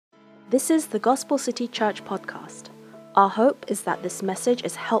This is the Gospel City Church podcast. Our hope is that this message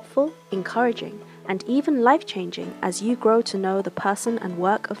is helpful, encouraging, and even life-changing as you grow to know the person and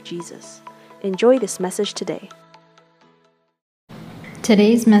work of Jesus. Enjoy this message today.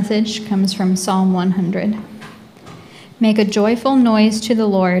 Today's message comes from Psalm 100. Make a joyful noise to the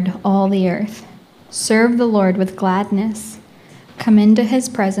Lord, all the earth. Serve the Lord with gladness. Come into his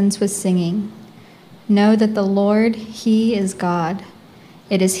presence with singing. Know that the Lord, he is God.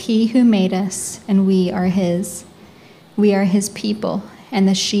 It is he who made us, and we are his. We are his people and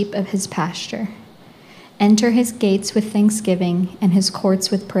the sheep of his pasture. Enter his gates with thanksgiving and his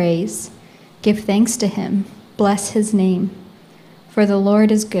courts with praise. Give thanks to him. Bless his name. For the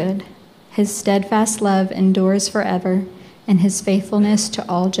Lord is good. His steadfast love endures forever, and his faithfulness to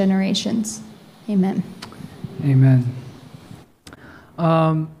all generations. Amen. Amen.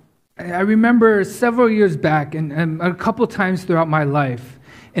 I remember several years back and a couple times throughout my life,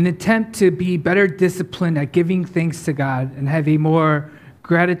 an attempt to be better disciplined at giving thanks to God and have a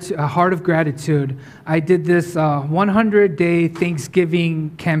heart of gratitude. I did this 100-day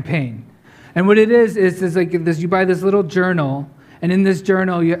Thanksgiving campaign. And what it is like this: you buy this little journal, and in this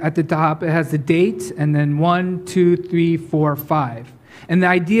journal, at the top, it has the date, and then 1, 2, 3, 4, 5. And the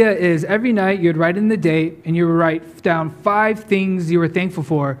idea is every night you'd write in the date, and you would write down 5 things you were thankful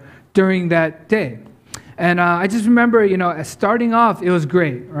for during that day. And I just remember, starting off, it was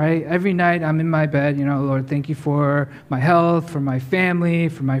great, right? Every night I'm in my bed, Lord, thank you for my health, for my family,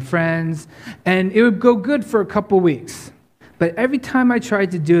 for my friends. And it would go good for a couple weeks. But every time I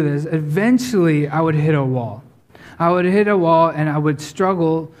tried to do this, eventually I would hit a wall. And I would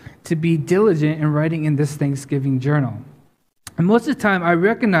struggle to be diligent in writing in this Thanksgiving journal. And most of the time I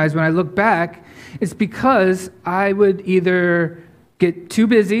recognize when I look back, it's because I would either get too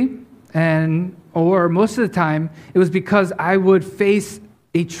busy or most of the time, it was because I would face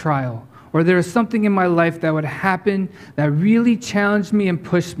a trial, or there was something in my life that would happen that really challenged me and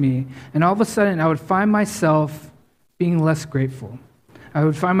pushed me, and all of a sudden I would find myself being less grateful. I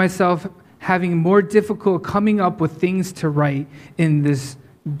would find myself having more difficult coming up with things to write in this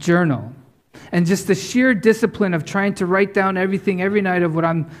journal. And just the sheer discipline of trying to write down everything every night of what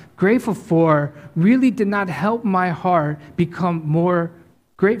I'm grateful for really did not help my heart become more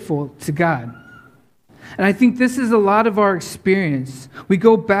grateful to God. And I think this is a lot of our experience. We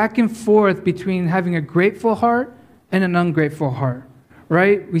go back and forth between having a grateful heart and an ungrateful heart,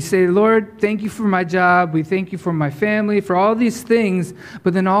 right? We say, Lord, thank you for my job. We thank you for my family, for all these things.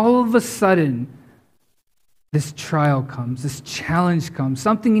 But then all of a sudden, this trial comes, this challenge comes.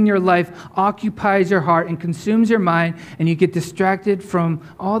 Something in your life occupies your heart and consumes your mind, and you get distracted from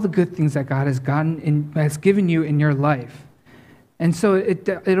all the good things that God has given you in your life. And so it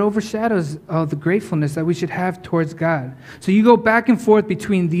overshadows the gratefulness that we should have towards God. So you go back and forth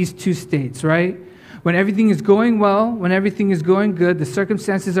between these two states, right? When everything is going well, when everything is going good, the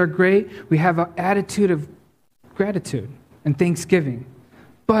circumstances are great, we have an attitude of gratitude and thanksgiving.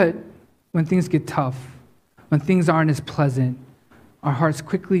 But when things get tough, when things aren't as pleasant, our hearts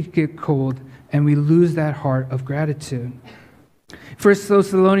quickly get cold, and we lose that heart of gratitude. 1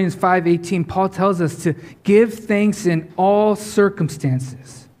 Thessalonians 5:18, Paul tells us to give thanks in all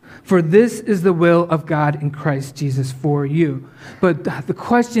circumstances, for this is the will of God in Christ Jesus for you. But the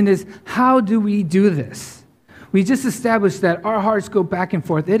question is, how do we do this? We just established that our hearts go back and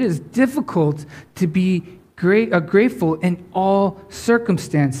forth. It is difficult to be grateful in all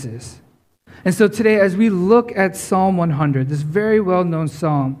circumstances. And so today, as we look at Psalm 100, this very well-known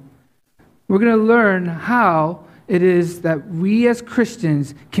psalm, we're going to learn how it is that we as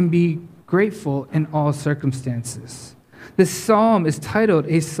Christians can be grateful in all circumstances. This psalm is titled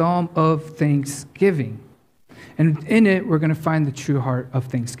A Psalm of Thanksgiving. And in it, we're going to find the true heart of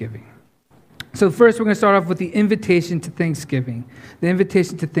thanksgiving. So first, we're going to start off with the invitation to thanksgiving. The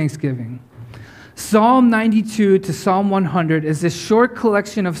invitation to thanksgiving. Psalm 92 to Psalm 100 is a short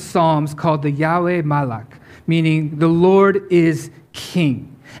collection of psalms called the Yahweh Malak, meaning the Lord is King.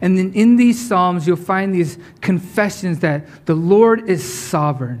 And then in these psalms, you'll find these confessions that the Lord is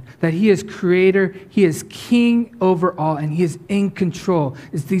sovereign, that he is creator, he is king over all, and he is in control.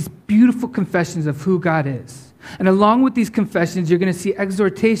 It's these beautiful confessions of who God is. And along with these confessions, you're going to see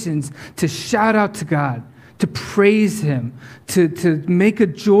exhortations to shout out to God, to praise him, to make a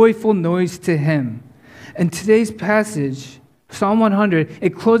joyful noise to him. And today's passage, Psalm 100,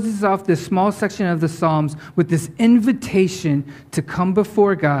 it closes off this small section of the Psalms with this invitation to come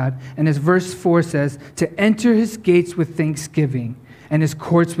before God. And as verse 4 says, to enter his gates with thanksgiving and his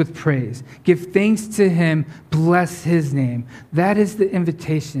courts with praise. Give thanks to him, bless his name. That is the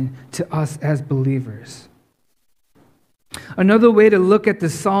invitation to us as believers. Another way to look at the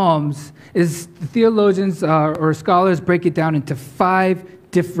Psalms is the theologians or scholars break it down into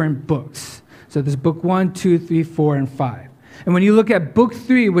 5 different books. So there's book 1, 2, 3, 4, and 5. And when you look at book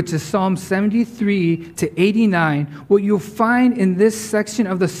 3, which is Psalm 73 to 89, what you'll find in this section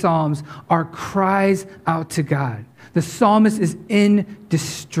of the Psalms are cries out to God. The psalmist is in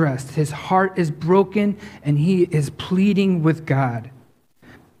distress. His heart is broken, and he is pleading with God.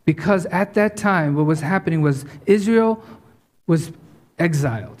 Because at that time, what was happening was Israel was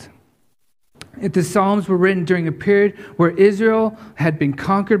exiled. The Psalms were written during a period where Israel had been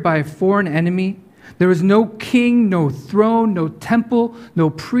conquered by a foreign enemy. There was no king, no throne, no temple, no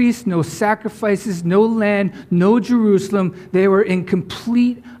priest, no sacrifices, no land, no Jerusalem. They were in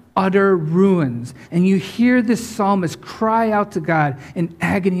complete, utter ruins. And you hear this psalmist cry out to God in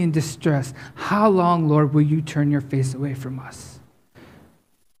agony and distress. How long, Lord, will you turn your face away from us?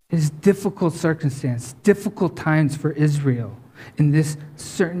 It is difficult circumstance, difficult times for Israel in this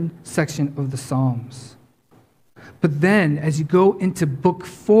certain section of the Psalms. But then, as you go into book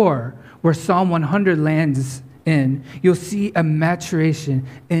 4, where Psalm 100 lands in, you'll see a maturation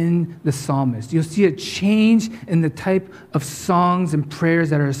in the psalmist. You'll see a change in the type of songs and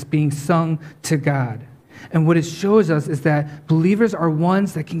prayers that are being sung to God. And what it shows us is that believers are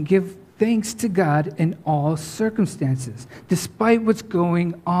ones that can give thanks to God in all circumstances. Despite what's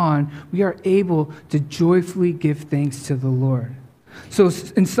going on, we are able to joyfully give thanks to the Lord. So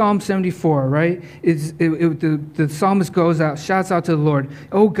in Psalm 74, right, the psalmist goes out, shouts out to the Lord,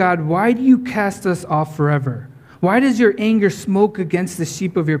 "Oh God, why do you cast us off forever? Why does your anger smoke against the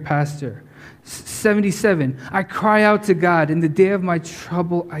sheep of your pasture?" 77, "I cry out to God. In the day of my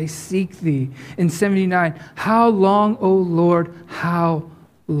trouble, I seek thee." In 79, "How long, O Lord, how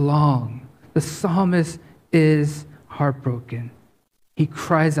long?" The psalmist is heartbroken. He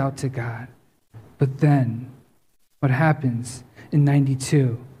cries out to God. But then, what happens in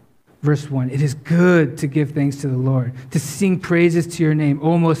 92, verse 1, "It is good to give thanks to the Lord, to sing praises to your name,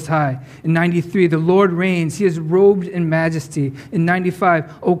 O Most High." In 93, "The Lord reigns. He is robed in majesty." In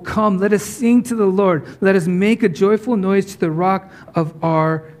 95, "Oh come, let us sing to the Lord. Let us make a joyful noise to the rock of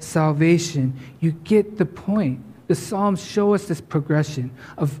our salvation." You get the point. The Psalms show us this progression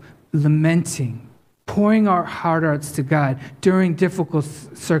of lamenting, pouring our heart outs to God during difficult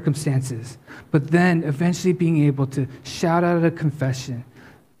circumstances, but then eventually being able to shout out a confession,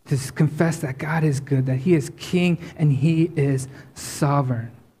 to confess that God is good, that he is king, and he is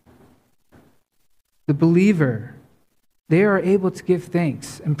sovereign. The believer, they are able to give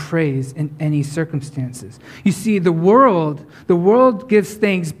thanks and praise in any circumstances. You see, the world gives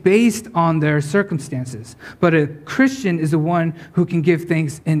thanks based on their circumstances, but a Christian is the one who can give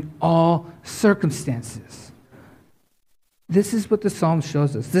thanks in all circumstances. This is what the psalm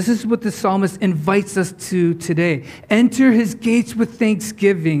shows us. This is what the psalmist invites us to today. Enter his gates with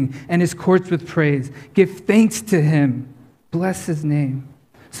thanksgiving and his courts with praise. Give thanks to him. Bless his name.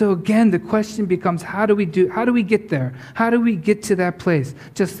 So again, the question becomes, how do we get there? How do we get to that place?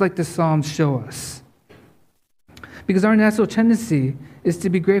 Just like the Psalms show us. Because our natural tendency is to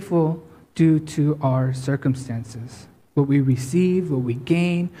be grateful due to our circumstances. What we receive, what we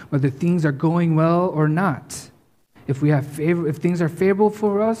gain, whether things are going well or not. If things are favorable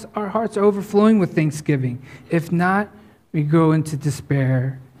for us, our hearts are overflowing with thanksgiving. If not, we go into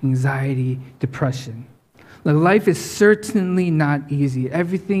despair, anxiety, depression. Life is certainly not easy.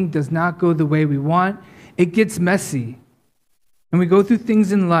 Everything does not go the way we want. It gets messy. And we go through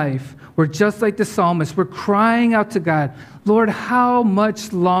things in life where, just like the psalmist, we're crying out to God, "Lord, how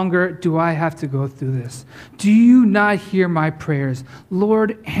much longer do I have to go through this? Do you not hear my prayers?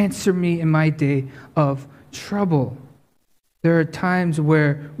 Lord, answer me in my day of trouble." There are times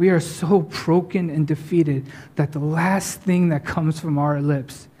where we are so broken and defeated that the last thing that comes from our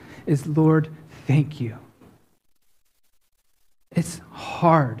lips is, "Lord, thank you." It's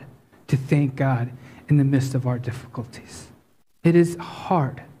hard to thank God in the midst of our difficulties. It is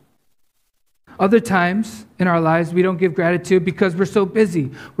hard. Other times in our lives, we don't give gratitude because we're so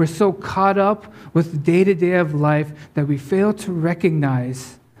busy. We're so caught up with the day-to-day of life that we fail to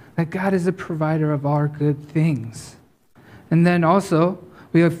recognize that God is a provider of our good things. And then also,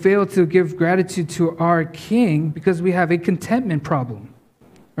 we have failed to give gratitude to our King because we have a contentment problem.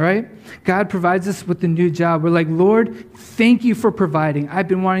 Right? God provides us with a new job. We're like, "Lord, thank you for providing. I've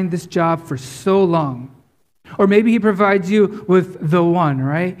been wanting this job for so long." Or maybe he provides you with the one,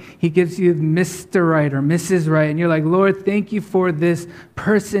 right? He gives you Mr. Right or Mrs. Right, and you're like, "Lord, thank you for this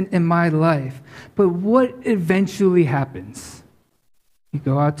person in my life." But what eventually happens? You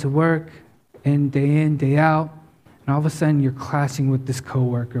go out to work in, day out, and all of a sudden you're clashing with this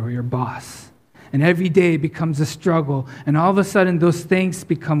coworker or your boss. And every day becomes a struggle. And all of a sudden, those things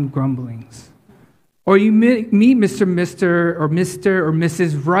become grumblings. Or you meet Mr. or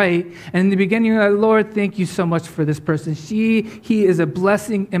Mrs. Right, and in the beginning you're like, Lord, thank you so much for this person. He is a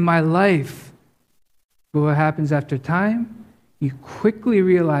blessing in my life. But what happens after time? You quickly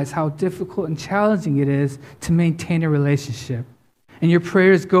realize how difficult and challenging it is to maintain a relationship. And your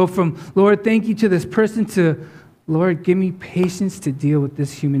prayers go from, Lord, thank you to this person, to, Lord, give me patience to deal with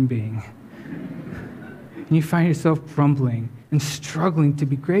this human being. And you find yourself grumbling and struggling to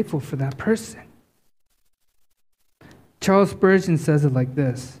be grateful for that person. Charles Spurgeon says it like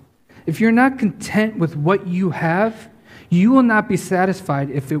this: if you're not content with what you have, you will not be satisfied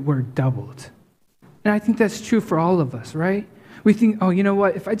if it were doubled. And I think that's true for all of us, right? We think, oh, you know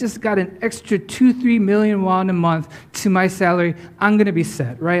what? If I just got an extra 2-3 million won a month to my salary, I'm going to be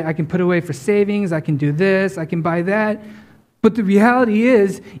set, right? I can put away for savings, I can do this, I can buy that. But the reality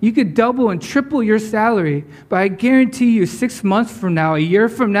is, you could double and triple your salary, but I guarantee you 6 months from now, a year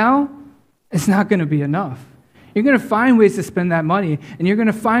from now, it's not going to be enough. You're going to find ways to spend that money, and you're going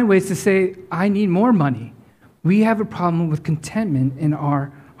to find ways to say, I need more money. We have a problem with contentment in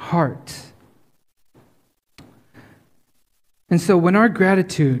our heart. And so when our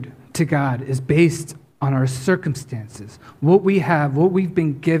gratitude to God is based on our circumstances, what we have, what we've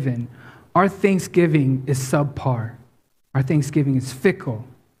been given, our thanksgiving is subpar. Our thanksgiving is fickle,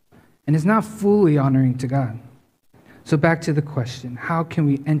 and is not fully honoring to God. So back to the question, how can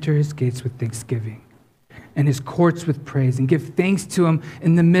we enter his gates with thanksgiving and his courts with praise and give thanks to him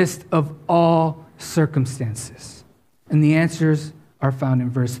in the midst of all circumstances? And the answers are found in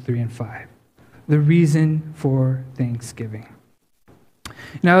verse 3 and 5. The reason for thanksgiving.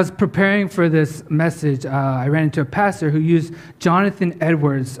 Now, I was preparing for this message. I ran into a pastor who used Jonathan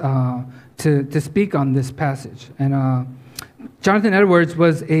Edwards to speak on this passage. And Jonathan Edwards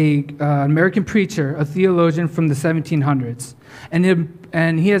was an American preacher, a theologian from the 1700s.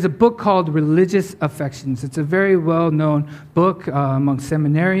 And he has a book called Religious Affections. It's a very well-known book among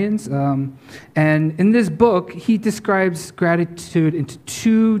seminarians. And in this book, he describes gratitude into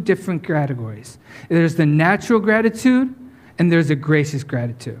two different categories. There's the natural gratitude, and there's a gracious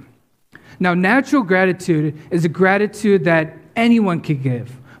gratitude. Now, natural gratitude is a gratitude that anyone can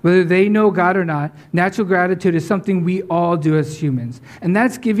give. Whether they know God or not, natural gratitude is something we all do as humans. And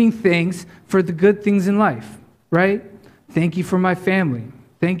that's giving thanks for the good things in life, right? Thank you for my family.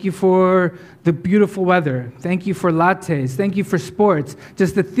 Thank you for the beautiful weather. Thank you for lattes. Thank you for sports.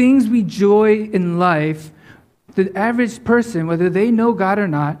 Just the things we enjoy in life, the average person, whether they know God or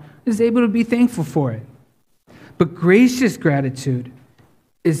not, is able to be thankful for it. But gracious gratitude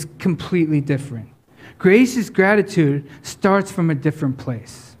is completely different. Gracious gratitude starts from a different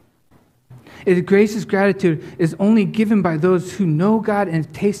place. Gracious gratitude is only given by those who know God and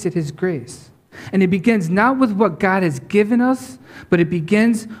have tasted his grace. And it begins not with what God has given us, but it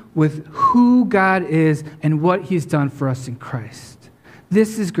begins with who God is and what he's done for us in Christ.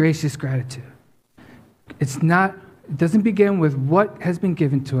 This is gracious gratitude. It doesn't begin with what has been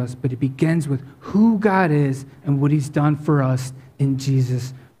given to us, but it begins with who God is and what he's done for us in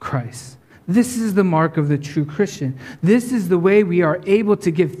Jesus Christ. This is the mark of the true Christian. This is the way we are able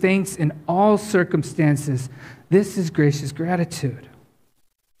to give thanks in all circumstances. This is gracious gratitude.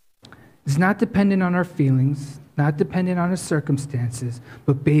 It's not dependent on our feelings, not dependent on our circumstances,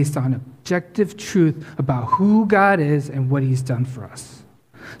 but based on objective truth about who God is and what he's done for us.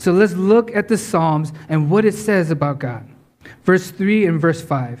 So let's look at the Psalms and what it says about God. Verse 3 and verse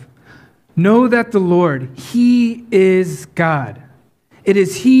 5. Know that the Lord, he is God. It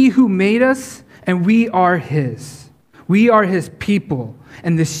is he who made us, and we are his. We are his people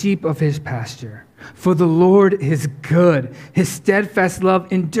and the sheep of his pasture. For the Lord is good. His steadfast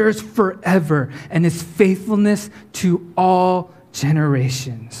love endures forever, and his faithfulness to all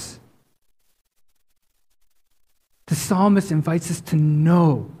generations. The psalmist invites us to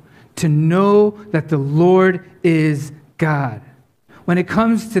know that the Lord is God. When it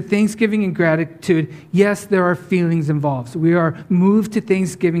comes to thanksgiving and gratitude, yes, there are feelings involved. So we are moved to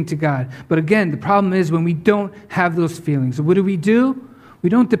thanksgiving to God. But again, the problem is when we don't have those feelings. What do? We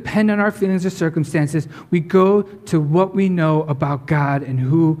don't depend on our feelings or circumstances. We go to what we know about God and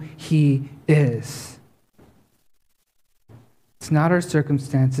who he is. It's not our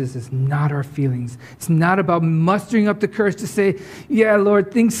circumstances. It's not our feelings. It's not about mustering up the courage to say, yeah,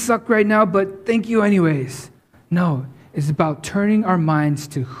 Lord, things suck right now, but thank you anyways. No, it's about turning our minds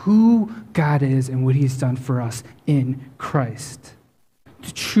to who God is and what he's done for us in Christ.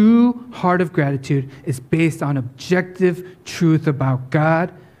 The true heart of gratitude is based on objective truth about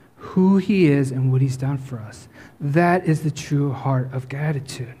God, who he is, and what he's done for us. That is the true heart of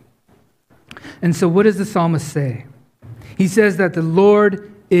gratitude. And so what does the psalmist say? He says that the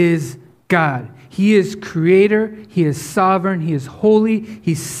Lord is God. He is creator, he is sovereign, he is holy,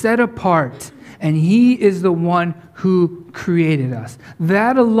 he's set apart, and he is the one who created us.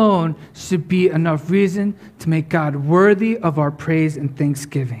 That alone should be enough reason to make God worthy of our praise and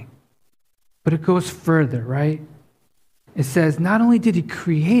thanksgiving. But it goes further, right? It says, not only did he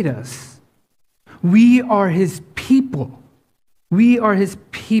create us, we are his people. We are his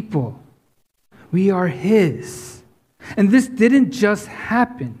people. We are his. And this didn't just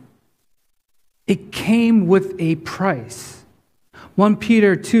happen. It came with a price. 1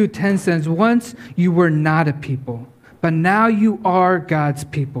 Peter 2:10 says, once you were not a people, but now you are God's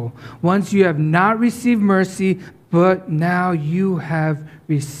people. Once you have not received mercy, but now you have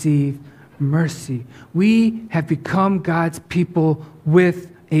received mercy. We have become God's people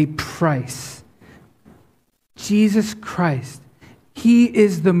with a price. Jesus Christ, he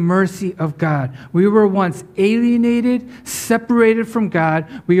is the mercy of God. We were once alienated, separated from God.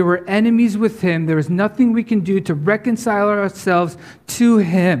 We were enemies with him. There was nothing we can do to reconcile ourselves to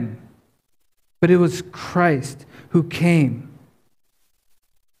him. But it was Christ who came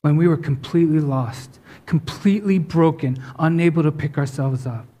when we were completely lost, completely broken, unable to pick ourselves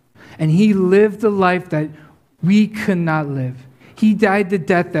up. And he lived the life that we could not live. He died the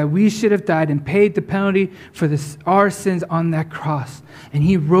death that we should have died and paid the penalty for our sins on that cross. And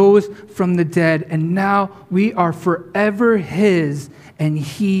he rose from the dead, and now we are forever his, and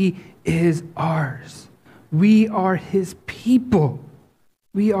he is ours. We are his people.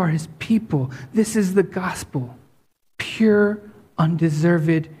 We are his people. This is the gospel. Pure,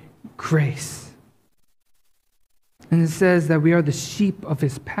 undeserved grace. And it says that we are the sheep of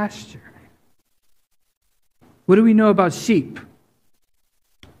his pasture. What do we know about sheep?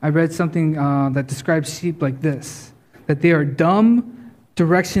 I read something that describes sheep like this, that they are dumb,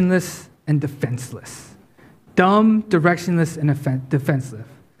 directionless, and defenseless. Dumb, directionless, and defenseless.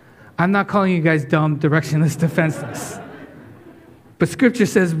 I'm not calling you guys dumb, directionless, defenseless. But Scripture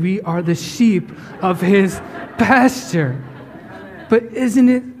says we are the sheep of his pasture. But isn't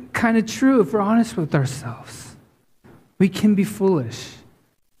it kind of true if we're honest with ourselves? We can be foolish.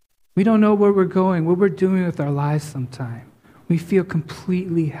 We don't know where we're going, what we're doing with our lives sometimes. We feel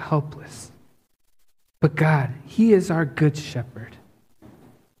completely helpless. But God, he is our good shepherd.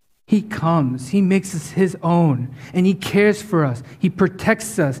 He comes, he makes us his own, and he cares for us. He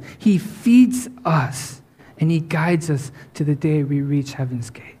protects us, he feeds us, and he guides us to the day we reach heaven's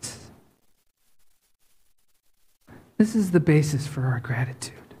gates. This is the basis for our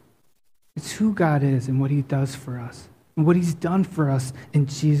gratitude. It's who God is and what he does for us, and what he's done for us in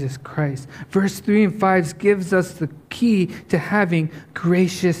Jesus Christ. Verse 3 and 5 gives us the key to having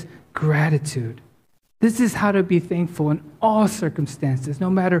gracious gratitude. This is how to be thankful in all circumstances, no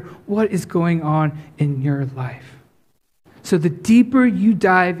matter what is going on in your life. So the deeper you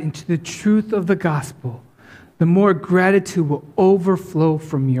dive into the truth of the gospel, the more gratitude will overflow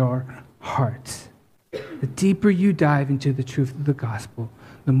from your heart. The deeper you dive into the truth of the gospel,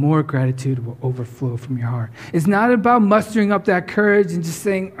 the more gratitude will overflow from your heart. It's not about mustering up that courage and just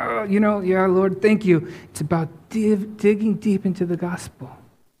saying, oh, yeah, Lord, thank you. It's about digging deep into the gospel.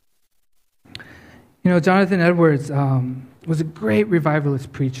 Jonathan Edwards was a great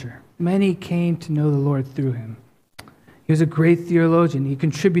revivalist preacher. Many came to know the Lord through him. He was a great theologian. He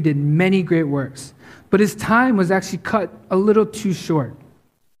contributed many great works. But his time was actually cut a little too short.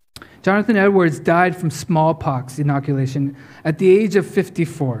 Jonathan Edwards died from smallpox inoculation at the age of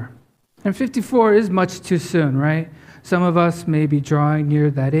 54. And 54 is much too soon, right? Some of us may be drawing near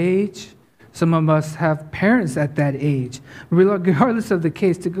that age. Some of us have parents at that age. Regardless of the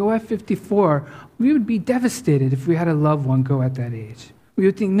case, to go at 54, we would be devastated if we had a loved one go at that age. We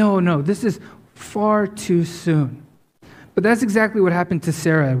would think, no, this is far too soon. But that's exactly what happened to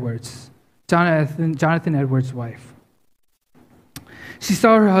Sarah Edwards, Jonathan Edwards' wife. She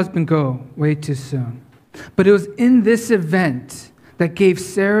saw her husband go way too soon. But it was in this event that gave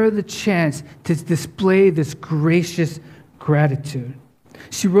Sarah the chance to display this gracious gratitude.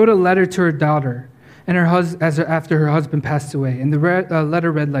 She wrote a letter to her daughter and after her husband passed away. And the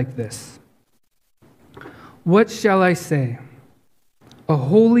letter read like this. What shall I say? A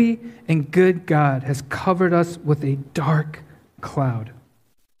holy and good God has covered us with a dark cloud.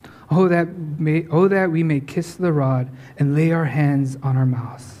 Oh, that we may kiss the rod and lay our hands on our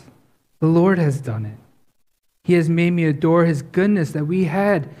mouths. The Lord has done it. He has made me adore his goodness that we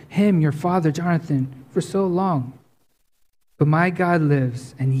had him, your father, Jonathan, for so long. But my God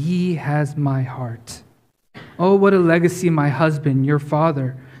lives, and he has my heart. Oh, what a legacy my husband, your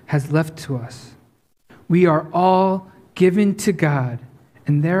father, has left to us. We are all given to God,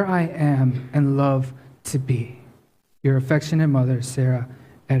 and there I am and love to be. Your affectionate mother, Sarah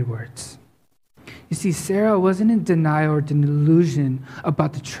Edwards. You see, Sarah wasn't in denial or delusion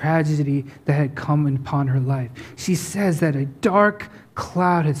about the tragedy that had come upon her life. She says that a dark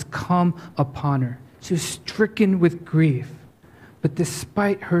cloud has come upon her. She was stricken with grief. But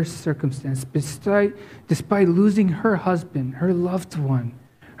despite her circumstance, despite losing her husband, her loved one,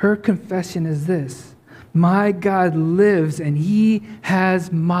 her confession is this: my God lives and he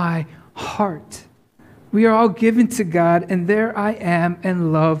has my heart. We are all given to God, and there I am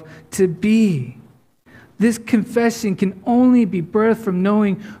and love to be. This confession can only be birthed from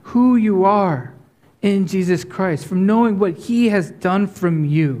knowing who you are in Jesus Christ, from knowing what he has done from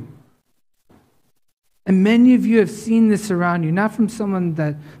you. And many of you have seen this around you, not from someone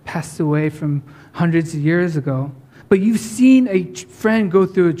that passed away from hundreds of years ago, but you've seen a friend go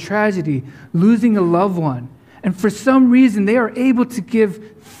through a tragedy, losing a loved one. And for some reason, they are able to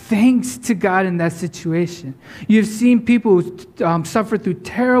give thanks to God in that situation. You've seen people who suffer through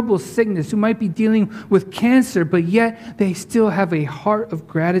terrible sickness, who might be dealing with cancer, but yet they still have a heart of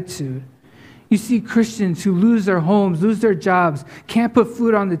gratitude. You see Christians who lose their homes, lose their jobs, can't put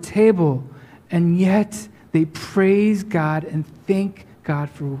food on the table, and yet they praise God and thank God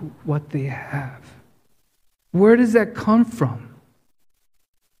for what they have. Where does that come from?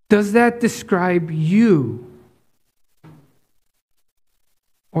 Does that describe you?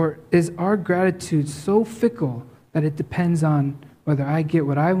 Or is our gratitude so fickle that it depends on whether I get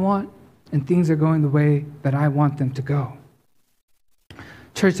what I want and things are going the way that I want them to go?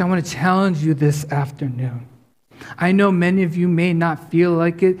 Church, I want to challenge you this afternoon. I know many of you may not feel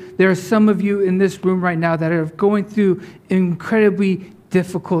like it. There are some of you in this room right now that are going through incredibly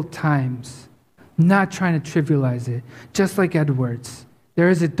difficult times. I'm not trying to trivialize it. Just like Edwards, there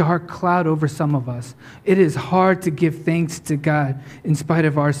is a dark cloud over some of us. It is hard to give thanks to God in spite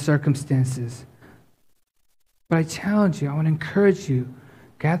of our circumstances. But I challenge you, I want to encourage you,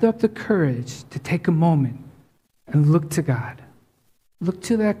 gather up the courage to take a moment and look to God. Look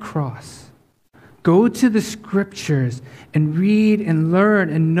to that cross. Go to the scriptures and read and learn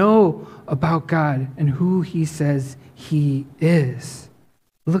and know about God and who he says he is.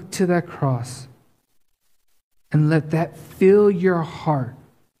 Look to that cross and let that fill your heart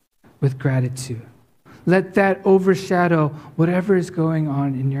with gratitude. Let that overshadow whatever is going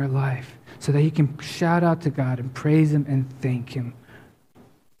on in your life so that you can shout out to God and praise him and thank him.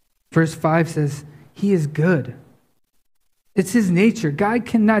 Verse 5 says, he is good. It's his nature. God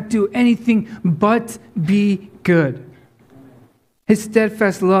cannot do anything but be good. His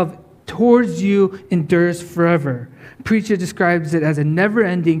steadfast love towards you endures forever. Preacher describes it as a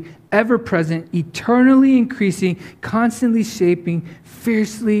never-ending, ever-present, eternally increasing, constantly shaping,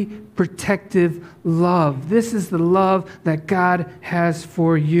 fiercely protective love. This is the love that God has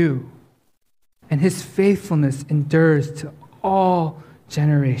for you. And his faithfulness endures to all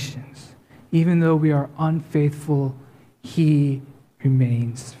generations. Even though we are unfaithful, he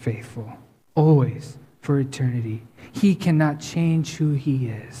remains faithful, always, for eternity. He cannot change who he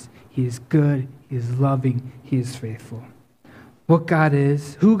is. He is good, he is loving, he is faithful. What God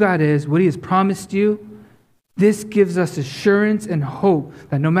is, who God is, what he has promised you, this gives us assurance and hope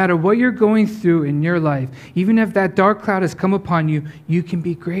that no matter what you're going through in your life, even if that dark cloud has come upon you, you can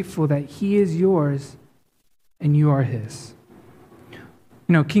be grateful that he is yours and you are his.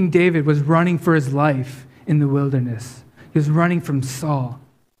 You know, King David was running for his life in the wilderness. He was running from Saul.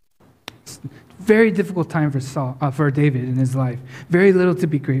 It's a very difficult time for David in his life. Very little to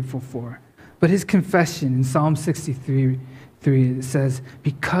be grateful for. But his confession in Psalm 63, it says,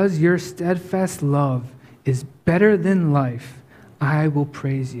 because your steadfast love is better than life, I will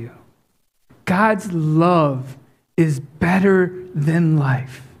praise you. God's love is better than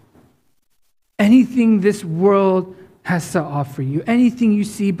life. Anything this world has to offer you, anything you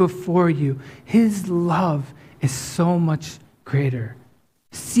see before you, his love is so much greater.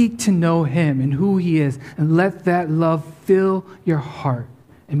 Seek to know him and who he is, and let that love fill your heart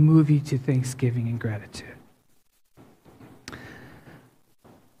and move you to thanksgiving and gratitude.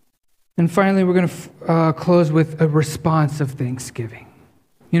 And finally, we're going to close with a response of thanksgiving.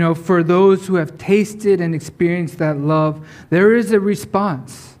 You know, for those who have tasted and experienced that love, there is a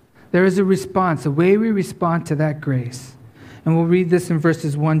response. There is a response, a way we respond to that grace. And we'll read this in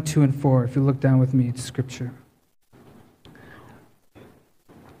verses 1, 2, and 4, if you look down with me to Scripture.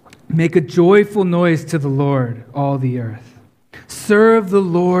 Make a joyful noise to the Lord, all the earth. Serve the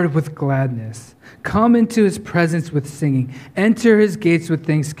Lord with gladness. Come into his presence with singing. Enter his gates with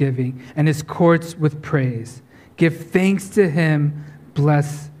thanksgiving and his courts with praise. Give thanks to him.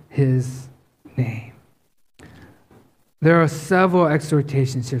 Bless his name. There are several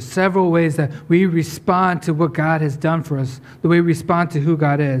exhortations here, several ways that we respond to what God has done for us, the way we respond to who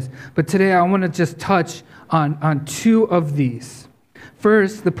God is. But today I want to just touch on two of these.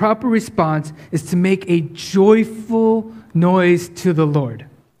 First, the proper response is to make a joyful noise to the Lord.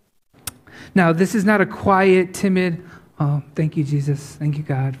 Now, this is not a quiet, timid, oh, thank you, Jesus. Thank you,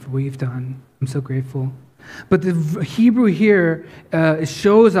 God, for what you've done. I'm so grateful. But the Hebrew here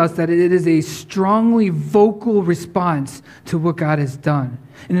shows us that it is a strongly vocal response to what God has done.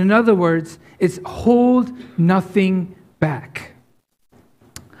 And in other words, it's hold nothing back.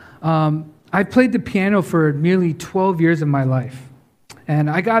 I played the piano for nearly 12 years of my life. And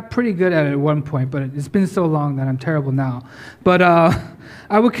I got pretty good at it at one point, but it's been so long that I'm terrible now. But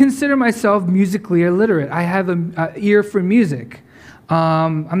I would consider myself musically illiterate. I have an ear for music.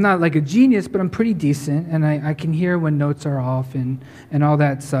 I'm not like a genius, but I'm pretty decent, and I can hear when notes are off and all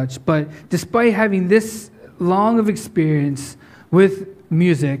that such. But despite having this long of experience with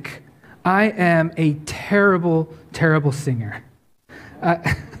music, I am a terrible, terrible singer.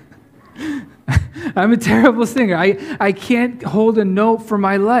 I'm a terrible singer. I can't hold a note for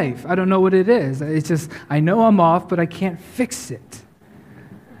my life. I don't know what it is. It's just, I know I'm off, but I can't fix it.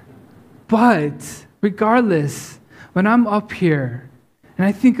 But regardless, when I'm up here, and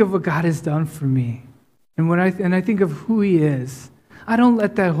I think of what God has done for me, and I think of who He is, I don't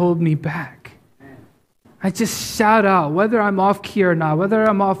let that hold me back. I just shout out, whether I'm off key or not, whether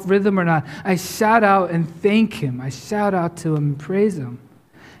I'm off rhythm or not, I shout out and thank Him. I shout out to Him and praise Him.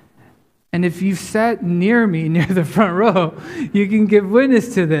 And if you've sat near me, near the front row, you can give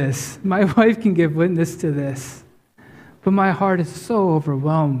witness to this. My wife can give witness to this. But my heart is so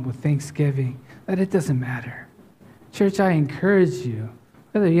overwhelmed with thanksgiving that it doesn't matter. Church, I encourage you,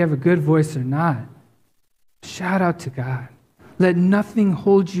 whether you have a good voice or not, shout out to God. Let nothing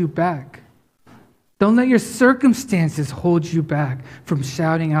hold you back. Don't let your circumstances hold you back from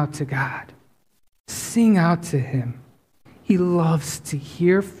shouting out to God. Sing out to Him. He loves to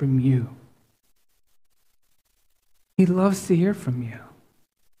hear from you. He loves to hear from you.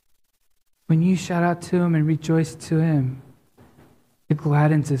 When you shout out to Him and rejoice to Him, it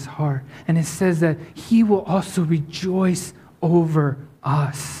gladdens His heart. And it says that He will also rejoice over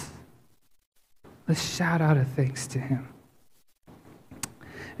us. Let's shout out a thanks to Him.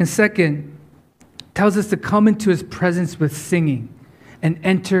 And second, tells us to come into His presence with singing and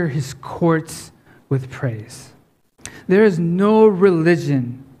enter His courts with praise. There is no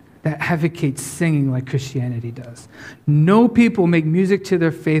religion that advocates singing like Christianity does. No people make music to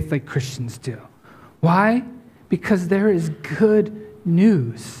their faith like Christians do. Why? Because there is good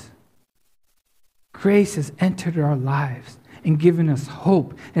news. Grace has entered our lives and given us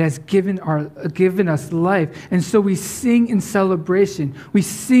hope. It has given us life. And so we sing in celebration. We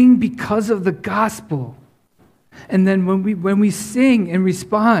sing because of the gospel. And then when we sing in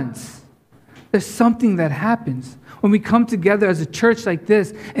response, there's something that happens. When we come together as a church like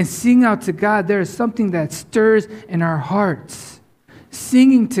this and sing out to God, there is something that stirs in our hearts.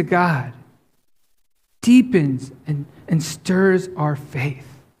 Singing to God deepens and stirs our faith.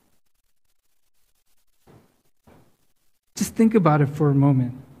 Just think about it for a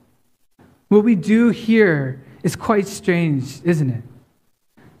moment. What we do here is quite strange, isn't it?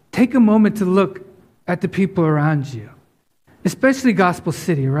 Take a moment to look at the people around you, especially Gospel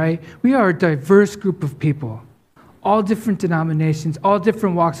City, right? We are a diverse group of people. All different denominations, all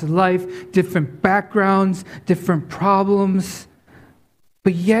different walks of life, different backgrounds, different problems.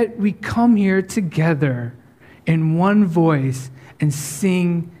 But yet we come here together in one voice and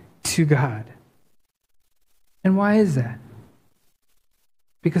sing to God. And why is that?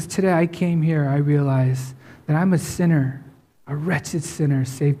 Because today I came here, I realized that I'm a sinner, a wretched sinner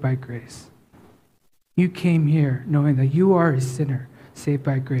saved by grace. You came here knowing that you are a sinner saved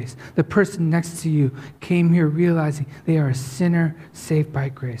by grace. The person next to you came here realizing they are a sinner saved by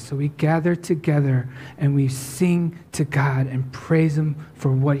grace. So we gather together and we sing to God and praise Him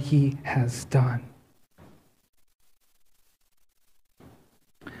for what He has done.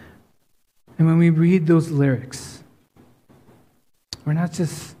 And when we read those lyrics, we're not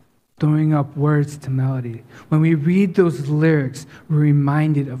just throwing up words to melody. When we read those lyrics, we're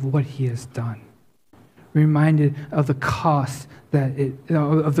reminded of what He has done. We're reminded of the cost that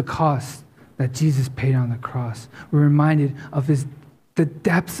Jesus paid on the cross. We're reminded of the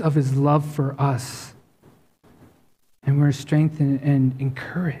depths of His love for us. And we're strengthened and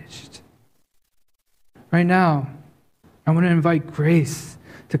encouraged. Right now, I want to invite Grace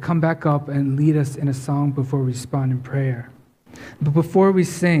to come back up and lead us in a song before we respond in prayer. But before we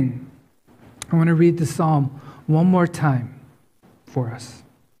sing, I want to read the psalm one more time for us.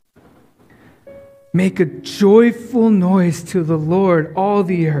 Make a joyful noise to the Lord, all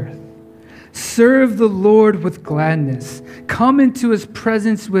the earth. Serve the Lord with gladness. Come into his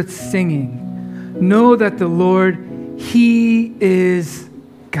presence with singing. Know that the Lord, he is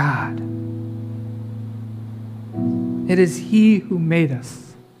God. It is he who made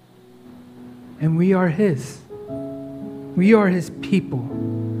us, and we are his. We are his people,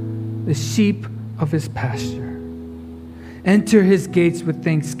 the sheep of his pasture. Enter his gates with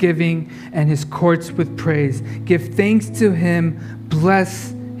thanksgiving and his courts with praise. Give thanks to him.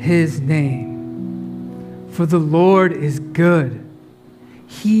 Bless his name. For the Lord is good.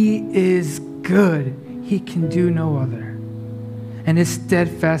 He is good. He can do no other. And his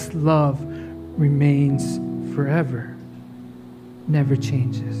steadfast love remains forever, never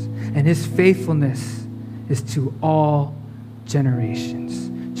changes. And his faithfulness is to all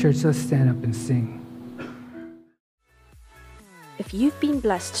generations. Church, let's stand up and sing. If you've been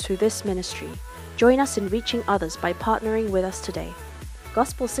blessed through this ministry, join us in reaching others by partnering with us today.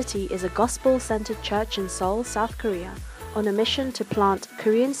 Gospel City is a gospel-centered church in Seoul, South Korea, on a mission to plant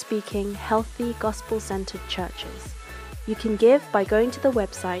Korean-speaking, healthy, gospel-centered churches. You can give by going to the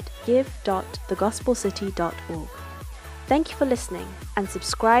website give.thegospelcity.org. Thank you for listening, and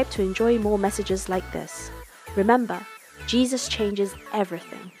subscribe to enjoy more messages like this. Remember, Jesus changes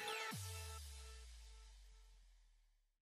everything.